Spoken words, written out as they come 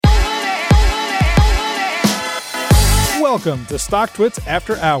Welcome to StockTwits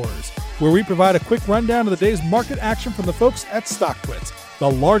After Hours, where we provide a quick rundown of the day's market action from the folks at StockTwits,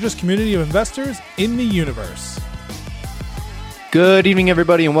 the largest community of investors in the universe. Good evening,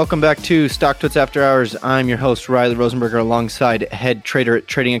 everybody, and welcome back to StockTwits After Hours. I'm your host, Riley Rosenberger, alongside head trader at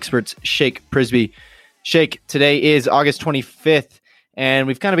Trading Experts, Shake Prisby. Shake, today is August 25th, and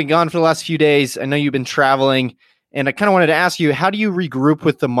we've kind of been gone for the last few days. I know you've been traveling, and I kind of wanted to ask you, how do you regroup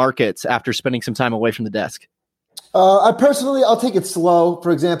with the markets after spending some time away from the desk? I'll take it slow.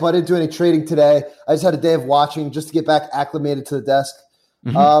 For example, I didn't do any trading today. I just had a day of watching just to get back acclimated to the desk.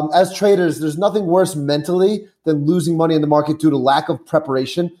 As traders, there's nothing worse mentally than losing money in the market due to lack of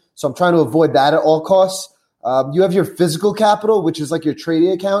preparation. So I'm trying to avoid that at all costs. You have your physical capital, which is like your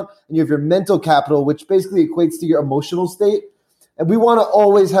trading account, and you have your mental capital, which basically equates to your emotional state. And we want to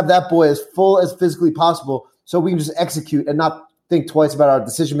always have that boy as full as physically possible so we can just execute and not think twice about our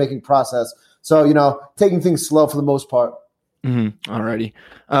decision-making process. So, taking things slow for the most part. Alrighty.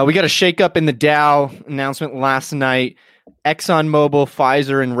 We got a shakeup in the Dow announcement last night. ExxonMobil,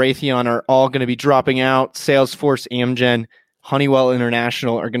 Pfizer, and Raytheon are all going to be dropping out. Salesforce, Amgen, Honeywell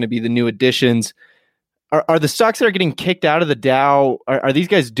International are going to be the new additions. Are the stocks that are getting kicked out of the Dow, are these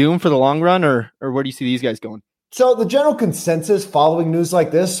guys doomed for the long run, or where do you see these guys going? So the general consensus following news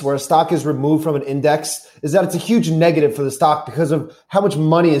like this, where a stock is removed from an index, is that it's a huge negative for the stock because of how much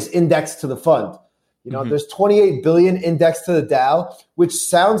money is indexed to the fund. There's 28 billion indexed to the Dow, which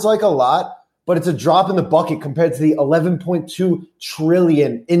sounds like a lot, but it's a drop in the bucket compared to the 11.2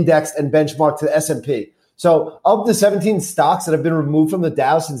 trillion indexed and benchmarked to the S&P. So of the 17 stocks that have been removed from the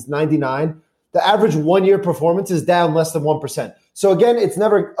Dow since 99, the average one-year performance is down less than 1%. So again, it's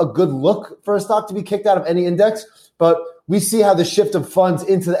never a good look for a stock to be kicked out of any index, but we see how the shift of funds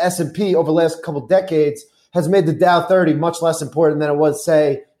into the S&P over the last couple decades has made the Dow 30 much less important than it was,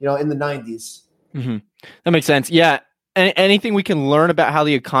 say, in the 90s. That makes sense. Yeah. Anything we can learn about how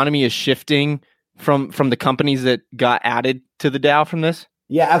the economy is shifting from the companies that got added to the Dow from this?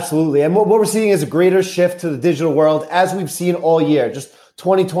 Yeah, absolutely. And what we're seeing is a greater shift to the digital world, as we've seen all year. Just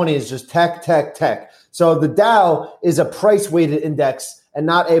 2020 is just tech, tech, tech. So the Dow is a price-weighted index and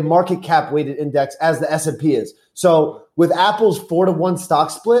not a market cap-weighted index as the S&P is. So with Apple's 4-to-1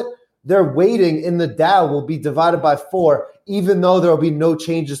 stock split, their weighting in the Dow will be divided by 4, even though there will be no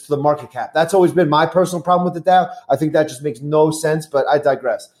changes to the market cap. That's always been my personal problem with the Dow. I think that just makes no sense, but I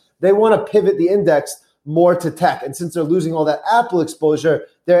digress. They want to pivot the index more to tech. And since they're losing all that Apple exposure,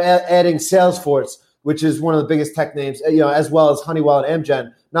 they're adding Salesforce, which is one of the biggest tech names, as well as Honeywell and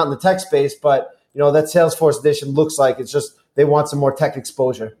Amgen, not in the tech space, but that Salesforce edition looks like it's just they want some more tech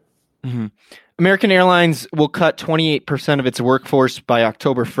exposure. American Airlines will cut 28% of its workforce by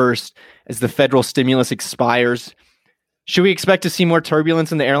October 1st as the federal stimulus expires. Should we expect to see more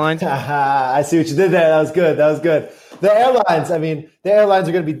turbulence in the airlines? I see what you did there. That was good. The airlines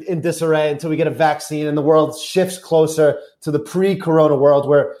are going to be in disarray until we get a vaccine and the world shifts closer to the pre-corona world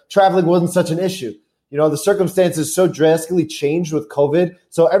where traveling wasn't such an issue. The circumstances so drastically changed with COVID,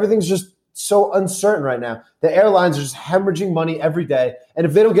 so everything's just so uncertain right now. The airlines are just hemorrhaging money every day. And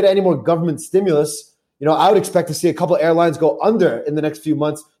if they don't get any more government stimulus, I would expect to see a couple airlines go under in the next few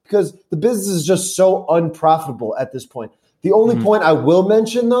months because the business is just so unprofitable at this point. The only point I will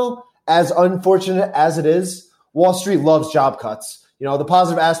mention, though, as unfortunate as it is, Wall Street loves job cuts. The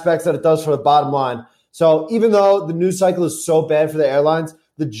positive aspects that it does for the bottom line. So even though the news cycle is so bad for the airlines,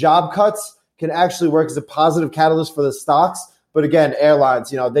 the job cuts can actually work as a positive catalyst for the stocks. But again, airlines,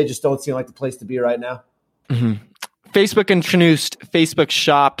 they just don't seem like the place to be right now. Facebook introduced Facebook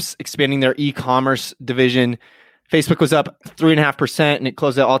Shops, expanding their e-commerce division. Facebook was up 3.5%, and it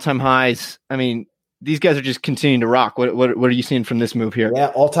closed at all-time highs. I mean, these guys are just continuing to rock. What are you seeing from this move here? Yeah,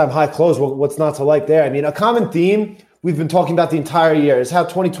 all-time high close. Well, what's not to like there? I mean, a common theme we've been talking about the entire year is how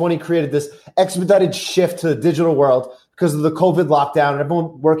 2020 created this expedited shift to the digital world because of the COVID lockdown and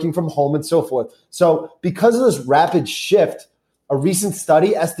everyone working from home and so forth. So because of this rapid shift, a recent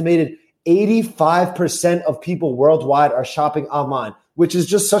study estimated 85% of people worldwide are shopping online, which is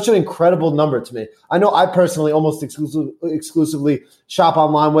just such an incredible number to me. I know I personally almost exclusively shop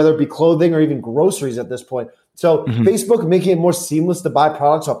online, whether it be clothing or even groceries at this point. So Facebook making it more seamless to buy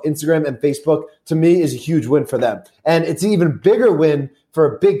products off Instagram and Facebook, to me, is a huge win for them. And it's an even bigger win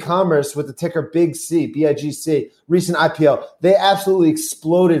for BigCommerce with the ticker Big C, BIGC, recent IPO. They absolutely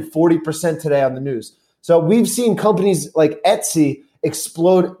exploded 40% today on the news. So we've seen companies like Etsy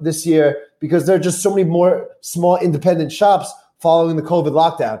explode this year because there are just so many more small independent shops following the COVID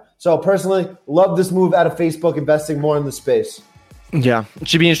lockdown. So personally, love this move out of Facebook, investing more in the space. Yeah, it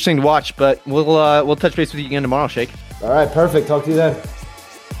should be interesting to watch, but we'll touch base with you again tomorrow, Shake. All right, perfect. Talk to you then.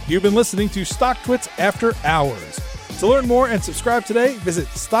 You've been listening to StockTwits After Hours. To learn more and subscribe today, visit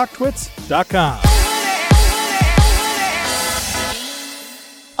StockTwits.com.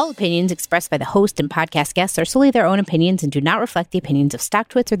 All opinions expressed by the host and podcast guests are solely their own opinions and do not reflect the opinions of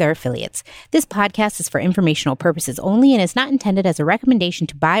StockTwits or their affiliates. This podcast is for informational purposes only and is not intended as a recommendation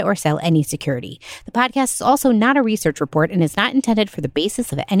to buy or sell any security. The podcast is also not a research report and is not intended for the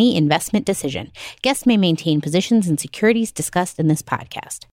basis of any investment decision. Guests may maintain positions in securities discussed in this podcast.